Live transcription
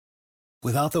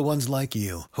Without the ones like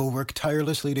you, who work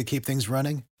tirelessly to keep things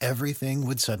running, everything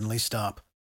would suddenly stop.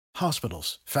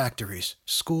 Hospitals, factories,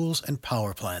 schools, and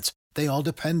power plants, they all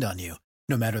depend on you.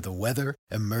 No matter the weather,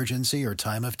 emergency, or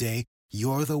time of day,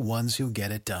 you're the ones who get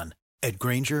it done. At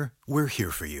Grainger, we're here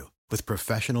for you with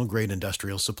professional-grade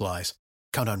industrial supplies.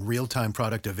 Count on real-time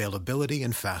product availability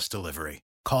and fast delivery.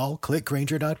 Call, click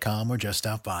Grainger.com, or just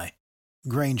stop by.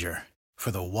 Grainger, for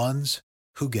the ones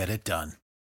who get it done.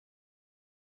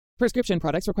 Prescription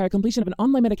products require completion of an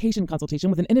online medication consultation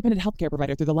with an independent healthcare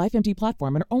provider through the LifeMD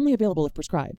platform and are only available if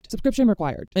prescribed. Subscription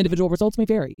required. Individual results may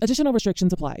vary. Additional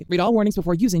restrictions apply. Read all warnings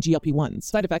before using GLP-1s.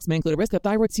 Side effects may include a risk of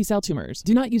thyroid C-cell tumors.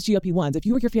 Do not use GLP-1s if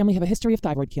you or your family have a history of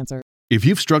thyroid cancer. If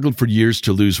you've struggled for years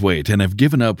to lose weight and have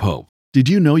given up hope, did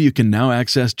you know you can now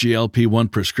access GLP-1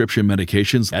 prescription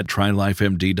medications at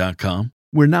TryLifeMD.com?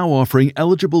 We're now offering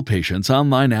eligible patients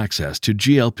online access to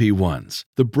GLP-1s,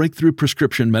 the breakthrough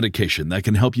prescription medication that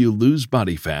can help you lose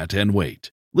body fat and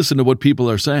weight. Listen to what people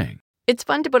are saying. It's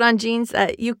fun to put on jeans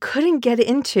that you couldn't get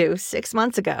into 6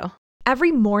 months ago.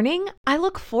 Every morning, I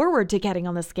look forward to getting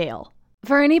on the scale.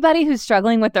 For anybody who's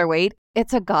struggling with their weight,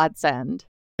 it's a godsend.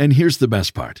 And here's the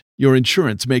best part. Your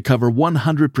insurance may cover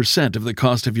 100% of the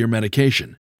cost of your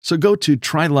medication. So go to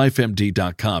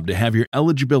TryLifeMD.com to have your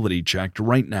eligibility checked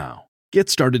right now. Get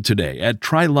started today at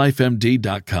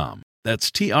TryLifeMD.com.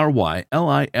 That's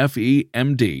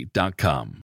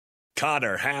TryLifeMD.com.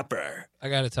 Connor Happer. I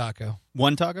got a taco.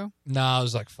 One taco? No, it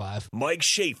was like 5. Mike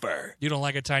Schaefer. You don't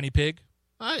like a tiny pig?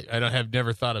 I don't have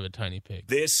never thought of a tiny pig.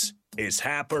 This is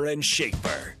Happer and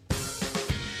Schaefer.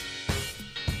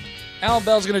 Allan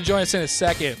Bell's going to join us in a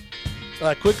second.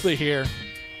 Quickly here,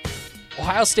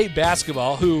 Ohio State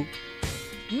basketball, who,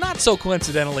 not so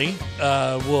coincidentally,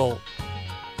 will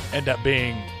end up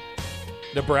being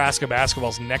Nebraska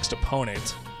basketball's next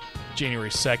opponent, January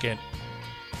 2nd.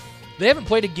 They haven't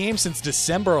played a game since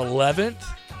December 11th.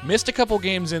 Missed a couple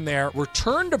games in there.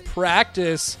 Returned to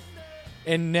practice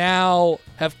and now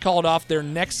have called off their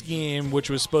next game, which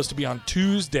was supposed to be on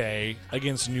Tuesday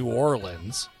against New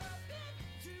Orleans.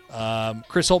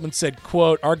 Chris Holtman said,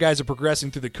 quote, "Our guys are progressing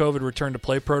through the COVID return to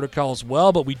play protocol as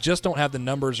well, but we just don't have the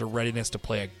numbers or readiness to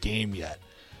play a game yet."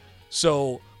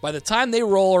 So by the time they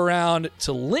roll around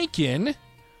to Lincoln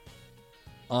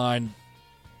on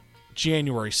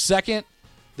January 2nd,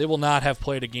 they will not have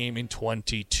played a game in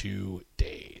 22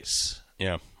 days.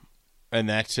 Yeah. And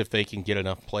that's if they can get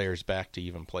enough players back to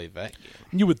even play that game.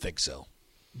 You would think so.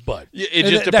 But it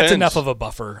just depends. That's enough of a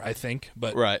buffer, I think.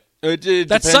 But right. It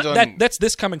depends on, that's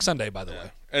this coming Sunday, by the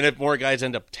way. And if more guys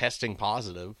end up testing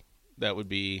positive, that would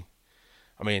be,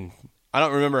 I mean, I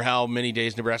don't remember how many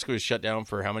days Nebraska was shut down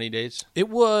for. How many days? It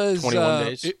was 21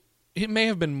 days. It may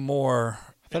have been more.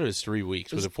 I thought it was 3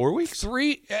 weeks. Was it 4 weeks?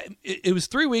 It was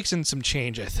 3 weeks and some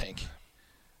change, I think.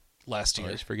 Last year.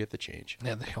 Always forget the change.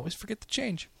 Yeah, they always forget the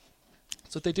change.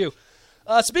 That's what they do.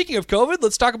 Speaking of COVID,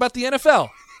 let's talk about the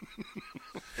NFL.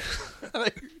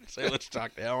 Say, let's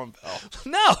talk to Allan Bell.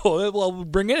 No, well, we'll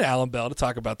bring in Allan Bell to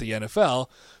talk about the NFL,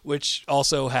 which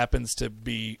also happens to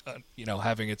be,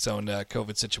 having its own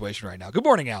COVID situation right now. Good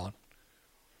morning, Allan.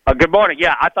 Good morning.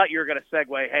 Yeah, I thought you were going to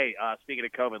segue. Hey, speaking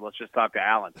of COVID, let's just talk to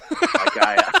Allan.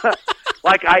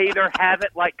 Like I either have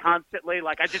it constantly,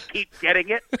 I just keep getting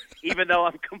it, even though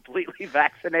I'm completely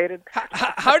vaccinated.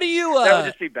 How do you? That would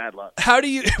just be bad luck.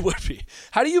 It would be.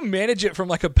 How do you manage it from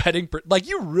a betting?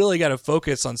 You really got to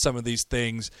focus on some of these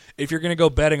things if you're going to go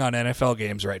betting on NFL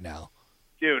games right now.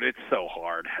 Dude, it's so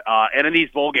hard, and then these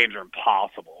bowl games are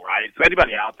impossible, right? So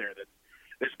anybody out there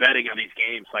that's betting on these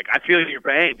games, I feel your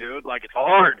pain, dude. It's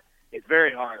hard. It's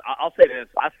very hard. I'll say this: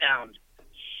 I found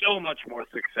so much more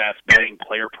success betting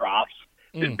player props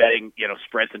than betting,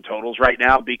 spreads and totals right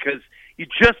now, because you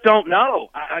just don't know.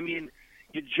 I mean,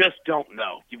 you just don't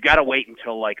know. You've got to wait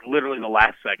until literally the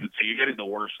last second. So you're getting the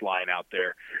worst line out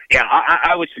there. Yeah,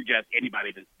 I would suggest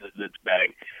anybody that's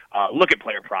betting, look at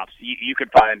player props. You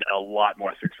could find a lot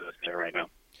more success there right now.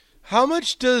 How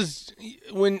much does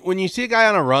when you see a guy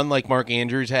on a run like Mark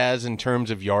Andrews has in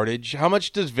terms of yardage, how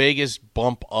much does Vegas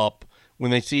bump up when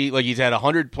they see he's had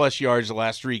 100+ yards the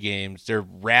last 3 games? They're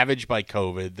ravaged by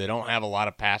COVID. They don't have a lot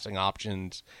of passing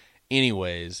options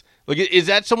anyways. Is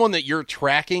that someone that you're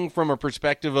tracking from a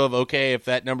perspective of, okay, if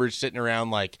that number is sitting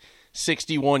around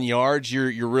 61 yards,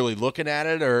 you're really looking at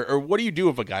it? Or what do you do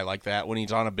with a guy like that when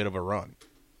he's on a bit of a run?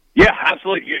 Yeah,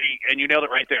 absolutely. And you nailed it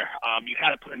right there. You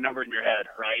got to put a number in your head,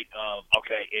 right?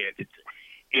 Okay,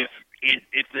 if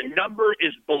the number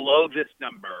is below this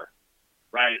number,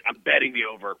 right, I'm betting the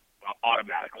over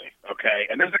automatically, okay?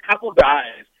 And there's a couple of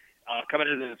guys coming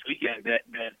into this weekend that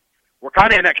were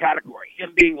kind of in that category,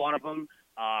 him being one of them.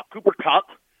 Cooper Kupp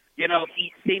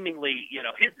he seemingly,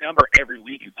 his number every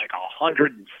week is like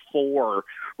 104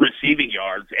 receiving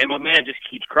yards, and my man just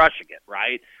keeps crushing it,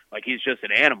 right? Like he's just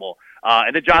an animal.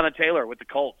 And then Jonathan Taylor with the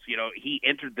Colts, he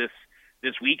entered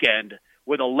this weekend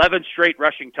with 11 straight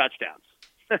rushing touchdowns,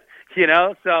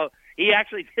 so he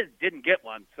actually didn't get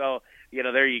one. So,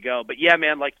 there you go. But yeah,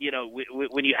 man, like,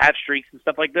 when you have streaks and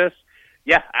stuff like this,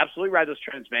 yeah, absolutely ride those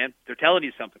trends, man. They're telling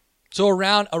you something. So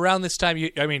around this time,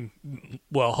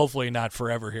 hopefully not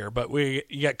forever here, but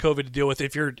you got COVID to deal with.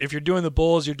 If you're doing the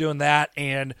Bulls, you're doing that,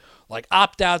 and like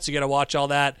opt-outs, you got to watch all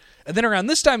that. And then around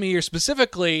this time of year,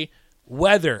 specifically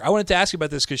weather. I wanted to ask you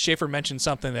about this because Schaefer mentioned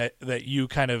something that you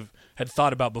kind of had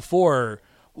thought about before.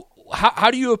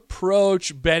 How do you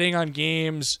approach betting on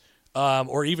games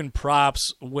or even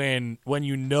props when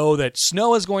you know that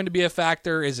snow is going to be a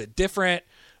factor? Is it different?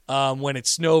 When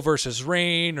it's snow versus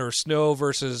rain or snow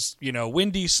versus,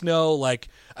 windy snow, like,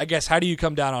 I guess, how do you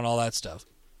come down on all that stuff?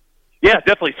 Yeah,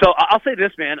 definitely. So I'll say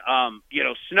this, man,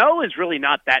 snow is really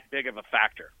not that big of a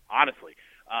factor, honestly.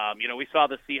 We saw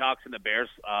the Seahawks and the Bears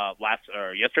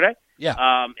yesterday.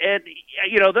 Yeah. And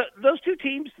those two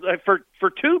teams, for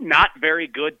two not very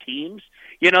good teams,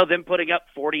 them putting up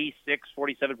 46,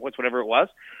 47 points, whatever it was,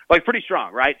 like pretty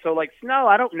strong, right? So like snow,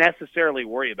 I don't necessarily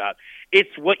worry about.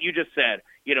 It's what you just said.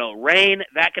 Rain,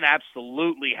 that can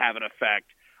absolutely have an effect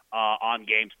on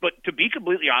games. But to be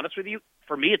completely honest with you,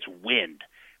 for me, it's wind.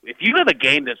 If you have a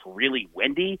game that's really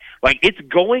windy, like it's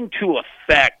going to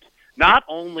affect not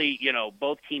only,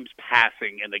 both teams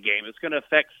passing in the game, it's going to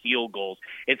affect field goals.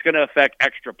 It's going to affect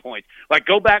extra points. Like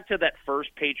go back to that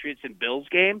first Patriots and Bills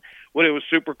game when it was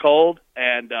super cold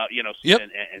and, yep.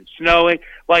 and snowing.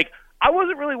 Like I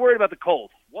wasn't really worried about the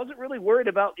cold. Wasn't really worried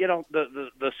about,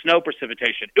 the snow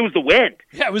precipitation. It was the wind.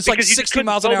 Yeah, it was like 60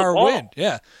 miles an hour wind.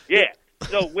 Yeah. Yeah.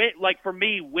 So wind, like for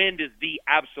me, wind is the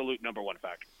absolute number one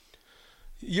factor.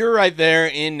 You're right there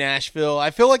in Nashville.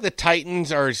 I feel like the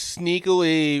Titans are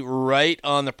sneakily right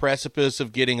on the precipice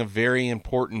of getting a very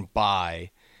important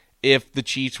bye if the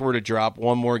Chiefs were to drop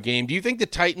one more game. Do you think the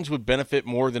Titans would benefit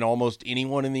more than almost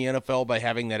anyone in the NFL by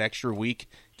having that extra week,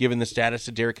 given the status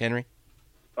of Derrick Henry?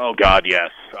 Oh, God,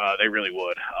 yes. They really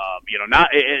would.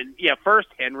 First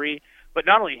Henry, but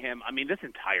not only him, I mean, this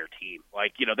entire team.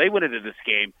 Like, they went into this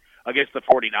game against the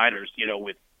 49ers,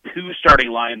 with two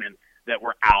starting linemen that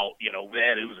were out,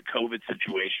 man, it was a COVID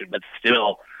situation, but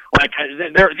still, like,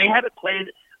 they haven't played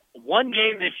one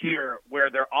game this year where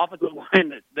their offensive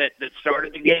line that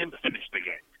started the game finished the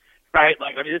game, right?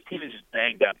 Like, I mean, this team is just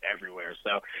banged up everywhere.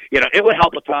 So, it would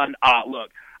help a ton. Look,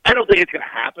 I don't think it's going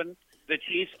to happen. The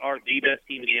Chiefs are the best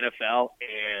team in the NFL,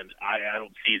 and I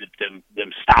don't see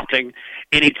them stopping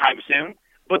anytime soon.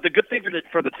 But the good thing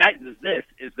for the Titans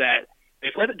is that they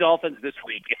play the Dolphins this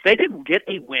week. If they didn't get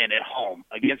a win at home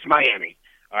against Miami,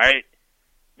 all right,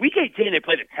 Week 18 they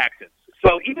play the Texans.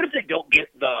 So even if they don't get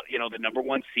the number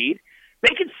one seed,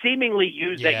 they can seemingly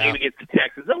use that game against the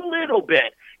Texans a little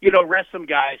bit. Rest some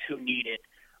guys who need it.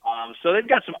 So they've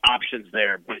got some options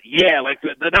there. But yeah, like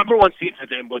the number one seed for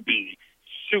them would be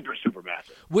super, super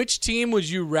massive. Which team would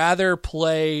you rather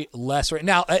play less right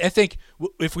now? I think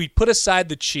if we put aside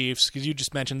the Chiefs, because you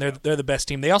just mentioned they're the best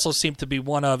team, they also seem to be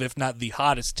one of, if not the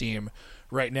hottest team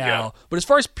right now. Yeah. But as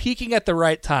far as peaking at the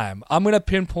right time, I'm going to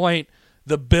pinpoint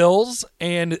the Bills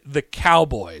and the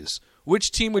Cowboys.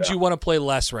 Which team would you want to play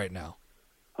less right now?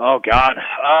 Oh, God.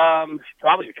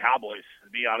 Probably the Cowboys, to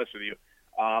be honest with you.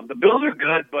 The Bills are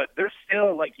good, but they're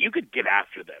still, like, you could get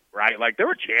after them, right? Like, there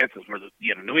were chances where,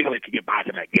 New England could get back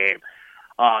in that game.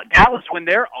 Dallas, when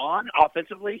they're on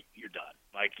offensively, you're done.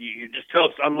 Like, you just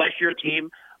toast, unless you're a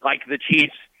team like the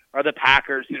Chiefs or the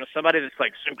Packers, somebody that's,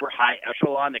 like, super high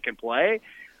echelon that can play.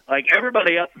 Like,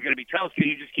 everybody else is going to be toast because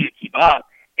you just can't keep up.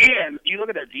 And you look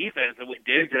at their defense and what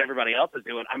Diggs and everybody else is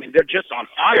doing, I mean, they're just on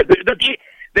fire.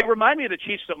 They remind me of the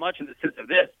Chiefs so much in the sense of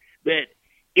this, that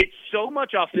it's so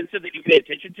much offensive that you pay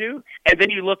attention to, and then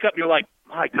you look up and you're like,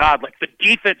 my God, like the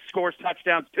defense scores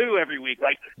touchdowns too every week.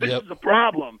 Like, this is a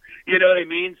problem. You know what I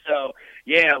mean? So,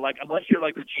 yeah, like unless you're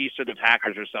like the Chiefs or the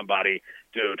Packers or somebody,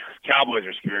 dude, Cowboys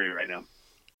are scary right now.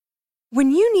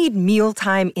 When you need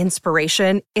mealtime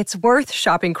inspiration, it's worth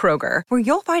shopping Kroger, where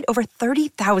you'll find over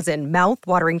 30,000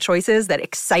 mouth-watering choices that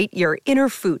excite your inner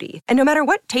foodie. And no matter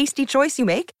what tasty choice you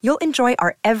make, you'll enjoy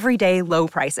our everyday low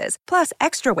prices, plus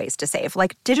extra ways to save,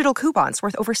 like digital coupons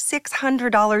worth over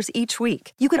 $600 each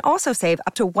week. You can also save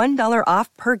up to $1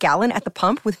 off per gallon at the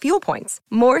pump with fuel points.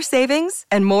 More savings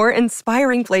and more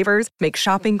inspiring flavors make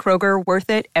shopping Kroger worth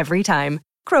it every time.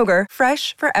 Kroger,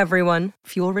 fresh for everyone.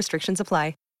 Fuel restrictions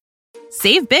apply.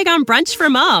 Save big on brunch for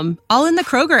mom, all in the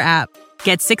Kroger app.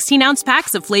 Get 16-ounce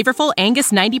packs of flavorful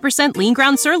Angus 90% lean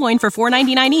ground sirloin for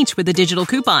 $4.99 each with a digital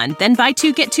coupon. Then buy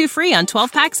 2, get 2 free on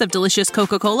 12 packs of delicious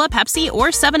Coca-Cola, Pepsi, or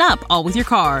 7-Up, all with your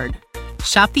card.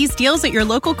 Shop these deals at your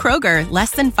local Kroger,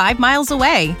 less than 5 miles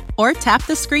away. Or tap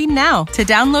the screen now to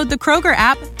download the Kroger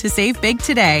app to save big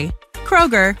today.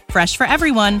 Kroger, fresh for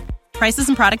everyone. Prices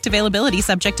and product availability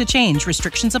subject to change.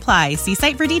 Restrictions apply. See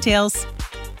site for details.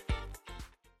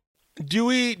 Do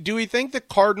we think the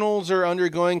Cardinals are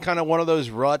undergoing kind of one of those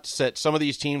ruts that some of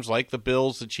these teams like the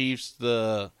Bills, the Chiefs,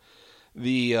 the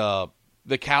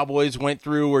Cowboys went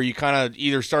through, where you kind of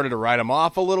either started to write them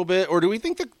off a little bit, or do we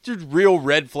think that there's real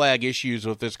red flag issues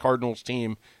with this Cardinals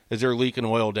team as they're leaking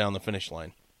oil down the finish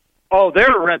line? Oh,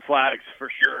 there are red flags for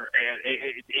sure, and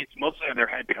it's mostly on their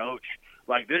head coach.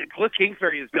 Like, Cliff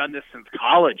Kingsbury has done this since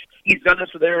college. He's done this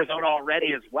with Arizona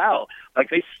already as well. Like,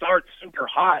 they start super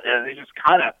hot, and they just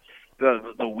kind of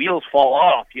the wheels fall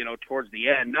off, towards the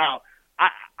end. Now,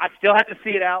 I still have to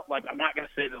see it out. Like, I'm not going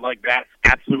to say that, like, that's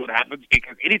absolutely what happens,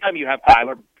 because anytime you have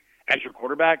Tyler as your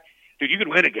quarterback, dude, you can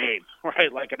win a game,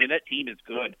 right? Like, I mean, that team is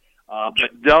good. But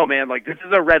no, man, like, this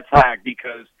is a red flag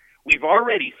because we've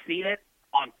already seen it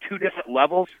on 2 different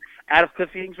levels out of Cliff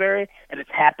Kingsbury, and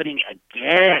it's happening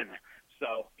again.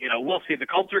 So, we'll see. The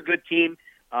Colts are a good team.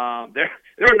 They're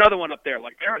another one up there.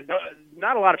 Like,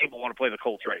 not a lot of people want to play the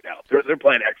Colts right now. They're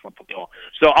playing excellent football.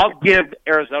 So I'll give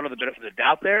Arizona the benefit of the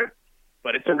doubt there,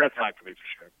 but it's a red flag for me for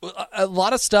sure. Well, a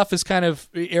lot of stuff is kind of,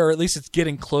 or at least it's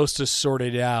getting close to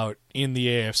sorted out in the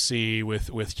AFC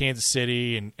with Kansas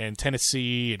City and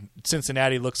Tennessee, and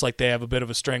Cincinnati looks like they have a bit of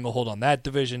a stranglehold on that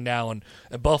division now, and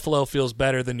Buffalo feels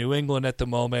better than New England at the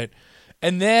moment.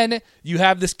 And then you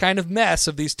have this kind of mess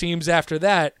of these teams after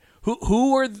that.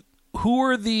 Who are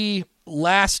the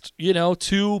last, 2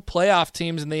 playoff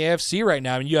teams in the AFC right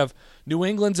now? I mean, you have New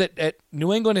England's at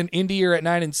New England and Indy are at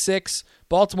 9-6.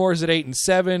 Baltimore's at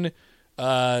 8-7.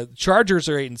 Chargers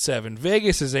are 8-7.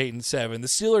 Vegas is 8-7. The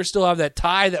Steelers still have that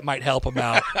tie that might help them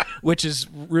out, which is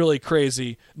really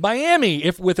crazy. Miami,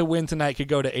 if with a win tonight, could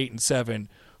go to 8-7.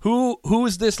 Who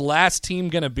is this last team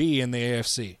going to be in the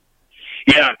AFC?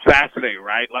 Yeah, it's fascinating,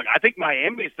 right? Like, I think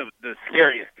Miami's the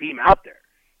scariest team out there,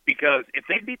 because if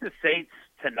they beat the Saints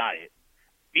tonight,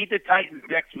 beat the Titans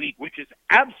next week, which is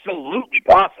absolutely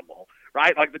possible,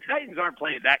 right? Like, the Titans aren't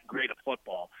playing that great of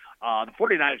football. The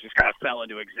 49ers just kind of fell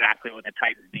into exactly what the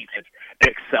Titans defense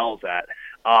excels at.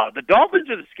 The Dolphins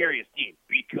are the scariest team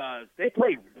because they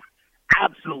play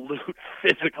absolute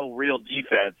physical, real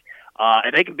defense,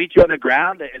 and they can beat you on the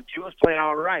ground, and Tua's playing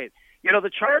all right.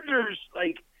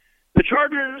 The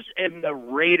Chargers and the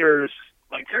Raiders,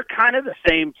 like, they're kind of the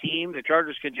same team. The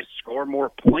Chargers can just score more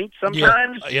points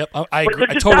sometimes. Yep, I agree.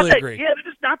 I totally agree. Yeah, they're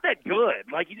just not that good.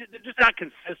 Like, they're just not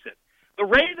consistent. The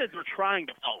Ravens are trying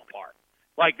to fall apart.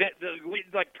 Like,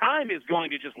 time is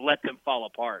going to just let them fall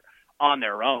apart on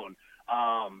their own.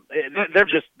 They're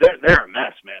a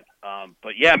mess, man.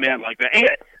 But yeah, man, like the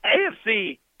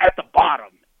AFC at the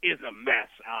bottom is a mess.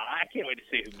 I can't wait to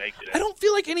see who makes it. I don't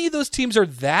feel like any of those teams are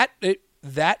that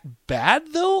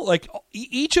bad though. Like,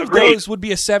 each of those would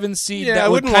be a 7 seed. Yeah, that I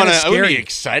wouldn't be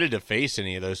excited to face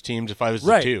any of those teams if I was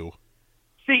the 2.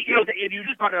 See, and you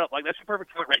just brought it up. Like, that's a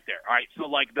perfect point right there. All right, so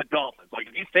like the Dolphins, like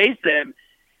if you face them,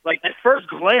 like at first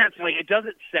glance, like it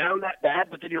doesn't sound that bad,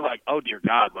 but then you're like, oh dear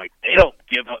God, like they don't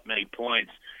give up many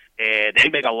points and they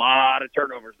make a lot of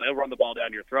turnovers. They'll run the ball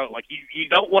down your throat. Like you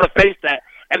don't want to face that,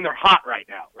 and they're hot right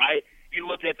now, right? You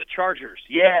look at the Chargers,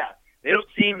 yeah, they don't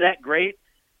seem that great.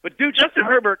 But, dude, Justin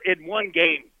Herbert in one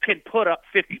game can put up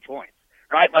 50 points,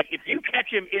 right? Like, if you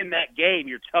catch him in that game,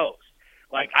 you're toast.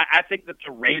 Like, I think that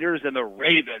the Raiders and the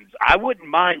Ravens, I wouldn't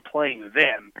mind playing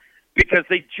them because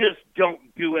they just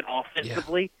don't do it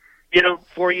offensively,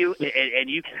 for you. And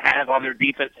you can have on their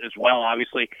defense as well,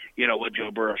 obviously, what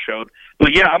Joe Burrow showed.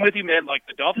 But, yeah, I'm with you, man. Like,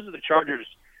 the Dolphins and the Chargers,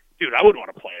 dude, I wouldn't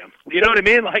want to play them. You know what I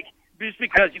mean? Like, just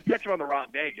because you catch them on the wrong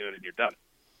day, dude, and you're done.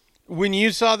 When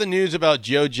you saw the news about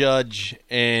Joe Judge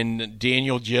and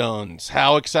Daniel Jones,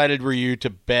 how excited were you to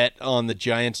bet on the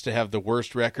Giants to have the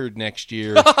worst record next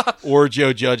year or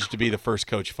Joe Judge to be the first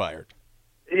coach fired?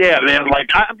 Yeah, man, like,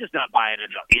 I'm just not buying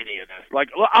into any of this. Like,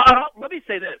 let me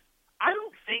say this. I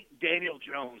don't think Daniel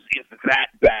Jones is that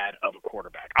bad of a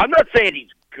quarterback. I'm not saying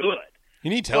he's good. He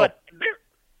needs help.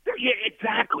 But yeah,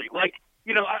 exactly. Like,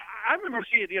 I remember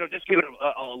seeing, just giving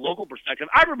a local perspective,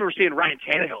 I remember seeing Ryan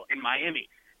Tannehill in Miami,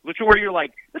 which where you're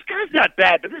like, this guy's not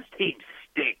bad, but this team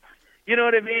stinks. You know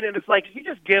what I mean? And it's like, if you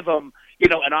just give him,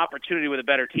 an opportunity with a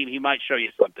better team, he might show you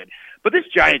something. But this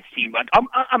Giants team, like, I'm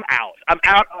out. I'm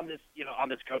out on this, on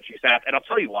this coaching staff, and I'll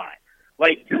tell you why.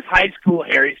 Like, this high school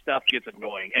Harry stuff gets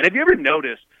annoying. And have you ever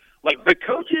noticed, like, the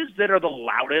coaches that are the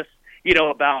loudest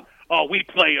about, oh, we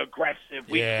play aggressive,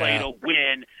 we play to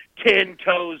win, 10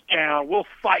 toes down, we'll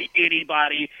fight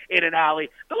anybody in an alley.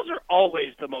 Those are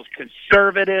always the most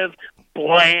conservative,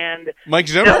 bland, Mike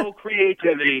Zimmer? no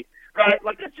creativity, right?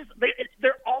 Like,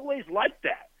 they're always like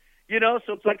that.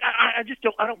 So it's like I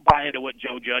don't buy into what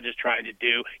Joe Judge is trying to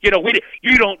do. You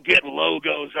don't get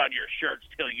logos on your shirts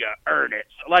till you earn it.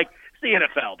 So, like, it's the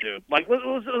NFL, dude. Like,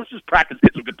 let's just practice,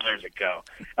 get some good players and go.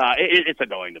 It's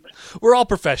annoying to me. We're all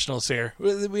professionals here.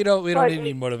 We don't need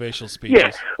any motivational speeches.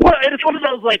 Yeah, well, and it's one of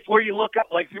those like where you look up,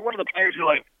 like, you're one of the players. You're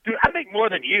like, dude, I make more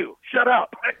than you. Shut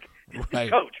up.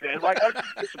 Right. Coach, man. Like, I'll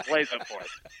just get some plays up for us.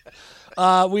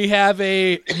 We have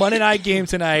a Monday night game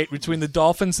tonight between the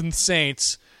Dolphins and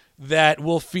Saints that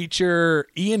will feature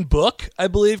Ian Book, I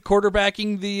believe,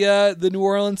 quarterbacking the New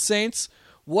Orleans Saints.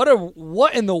 What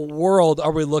in the world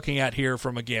are we looking at here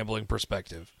from a gambling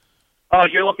perspective? Oh,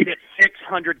 you're looking at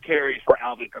 600 carries for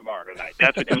Alvin Kamara tonight.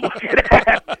 That's what you're looking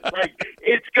at. Like,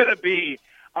 it's going to be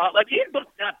Ian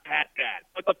Book's not that bad.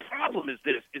 But the problem is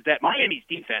that Miami's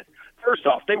defense, first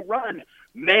off, they run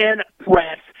man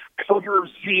press cover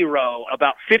zero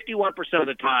about 51% of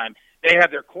the time. They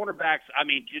have their cornerbacks,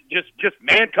 just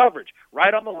man coverage,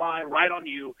 right on the line, right on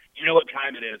you. You know what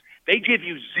time it is. They give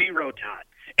you zero time.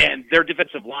 And their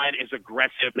defensive line is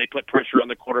aggressive. They put pressure on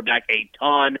the quarterback a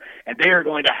ton, and they are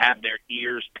going to have their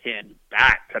ears pinned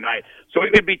back tonight. So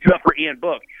it could be tough for Ian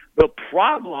Book. The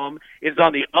problem is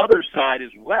on the other side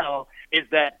as well, is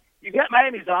that you got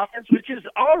Miami's offense, which is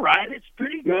all right. It's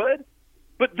pretty good.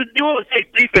 But the New Orleans Saints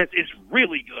defense is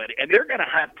really good, and they're going to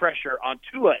have pressure on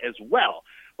Tua as well.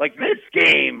 Like, this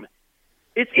game,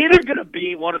 it's either going to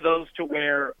be one of those to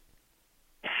where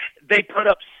they put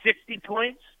up 60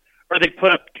 points or they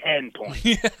put up 10 points,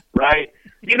 right?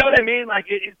 You know what I mean? Like,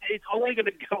 it's only going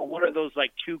to go one of those,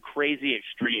 like, two crazy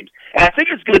extremes. And I think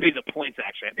it's going to be the points,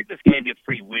 actually. I think this game gets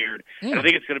pretty weird, and I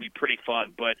think it's going to be pretty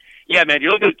fun. But, yeah, man,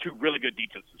 you're looking at two really good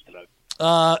defenses tonight.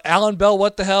 Allan Bell,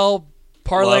 what the hell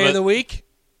parlay of the week?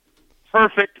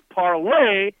 Perfect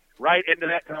parlay right into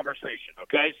that conversation,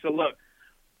 okay? So, look.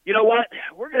 You know what?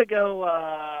 We're going to go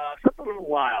something a little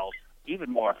wild, even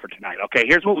more for tonight. Okay,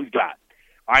 here's what we've got.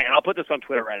 All right, and I'll put this on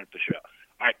Twitter right after the show.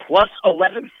 All right, plus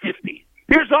 1150.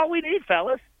 Here's all we need,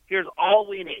 fellas. Here's all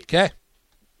we need. Okay.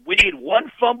 We need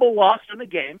one fumble lost in the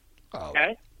game. Oh,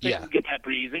 okay? Yeah. We can get that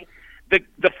pretty easy.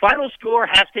 The final score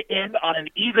has to end on an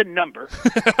even number.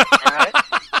 All right?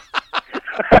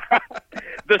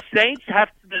 The Saints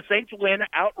win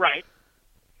outright.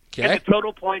 Okay. And the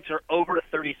total points are over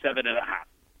 37.5.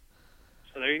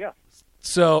 So there you go.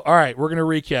 So, all right, we're going to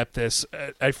recap this.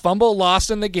 A fumble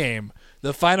lost in the game.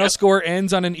 The final score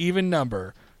ends on an even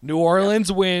number. New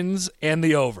Orleans wins and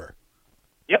the over.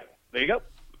 Yep, there you go.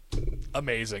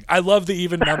 Amazing. I love the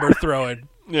even number throwing.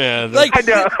 Yeah, like, I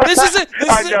know. This isn't.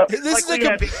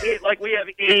 We have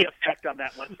any effect on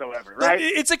that whatsoever, right?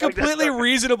 It's a completely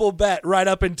reasonable bet right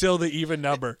up until the even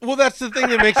number. Well, that's the thing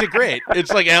that makes it great.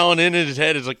 It's like Allan in his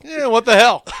head is like, yeah, what the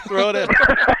hell? Throw it in.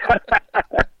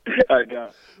 I know.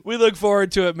 We look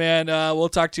forward to it, man. We'll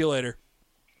talk to you later.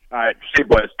 All right, see you,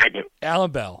 boys. Thank you.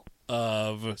 Allan Bell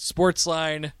of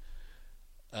SportsLine.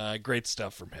 Great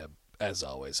stuff from him, as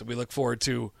always. And we look forward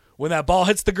to when that ball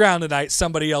hits the ground tonight,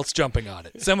 somebody else jumping on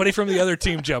it. Somebody from the other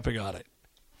team jumping on it.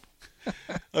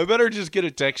 I better just get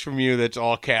a text from you that's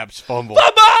all caps fumble.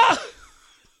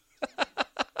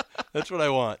 That's what I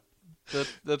want.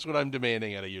 That's what I'm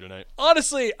demanding out of you tonight.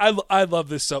 Honestly, I love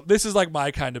this. So this is like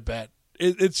my kind of bet.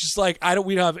 It's just like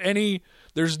we don't have any.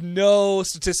 There's no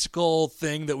statistical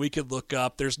thing that we could look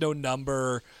up. There's no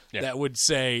number that would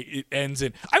say it ends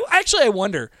in. I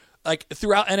wonder, like,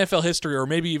 throughout NFL history, or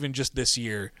maybe even just this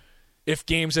year, if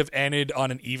games have ended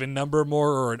on an even number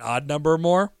more or an odd number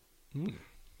more. I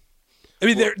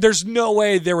mean, there's no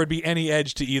way there would be any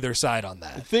edge to either side on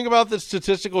that. Think about the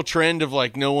statistical trend of,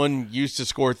 like, no one used to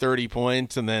score 30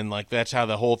 points, and then, like, that's how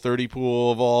the whole 30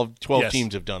 pool evolved. 12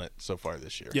 teams have done it so far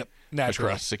this year. Yep, naturally.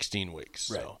 Across 16 weeks.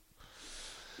 Right. So.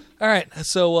 All right,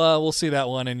 so we'll see that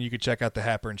one, and you can check out the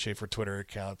Happer and Schaefer Twitter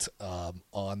account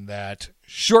on that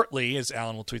shortly, as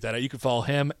Allan will tweet that out. You can follow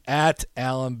him at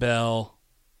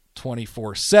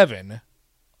AllanBell247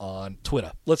 on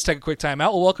Twitter. Let's take a quick time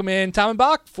out. We'll welcome in Tom and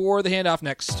Bach for the handoff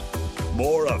next.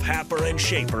 More of Happer and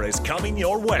Schaefer is coming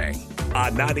your way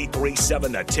on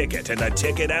 93.7 The Ticket and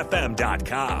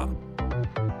theticketfm.com.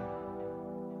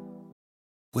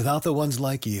 Without the ones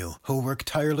like you, who work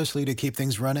tirelessly to keep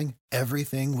things running,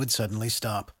 everything would suddenly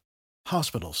stop.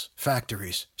 Hospitals,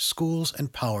 factories, schools,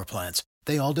 and power plants,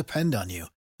 they all depend on you.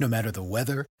 No matter the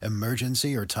weather,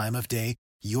 emergency, or time of day,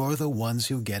 you're the ones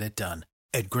who get it done.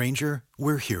 At Grainger,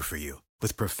 we're here for you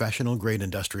with professional-grade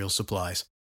industrial supplies.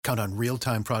 Count on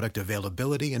real-time product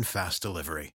availability and fast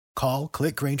delivery. Call,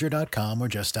 clickgrainger.com, or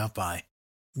just stop by.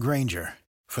 Grainger,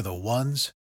 for the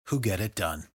ones who get it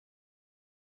done.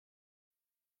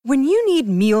 When you need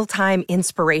mealtime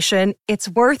inspiration, it's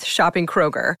worth shopping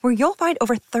Kroger, where you'll find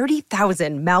over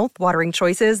 30,000 mouth-watering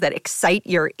choices that excite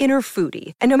your inner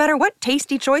foodie. And no matter what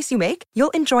tasty choice you make,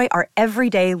 you'll enjoy our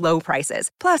everyday low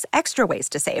prices, plus extra ways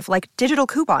to save, like digital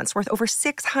coupons worth over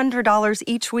 $600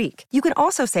 each week. You can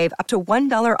also save up to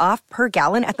 $1 off per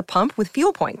gallon at the pump with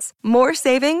fuel points. More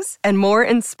savings and more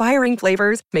inspiring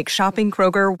flavors make shopping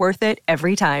Kroger worth it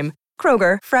every time.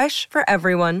 Kroger, fresh for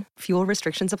everyone. Fuel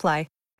restrictions apply.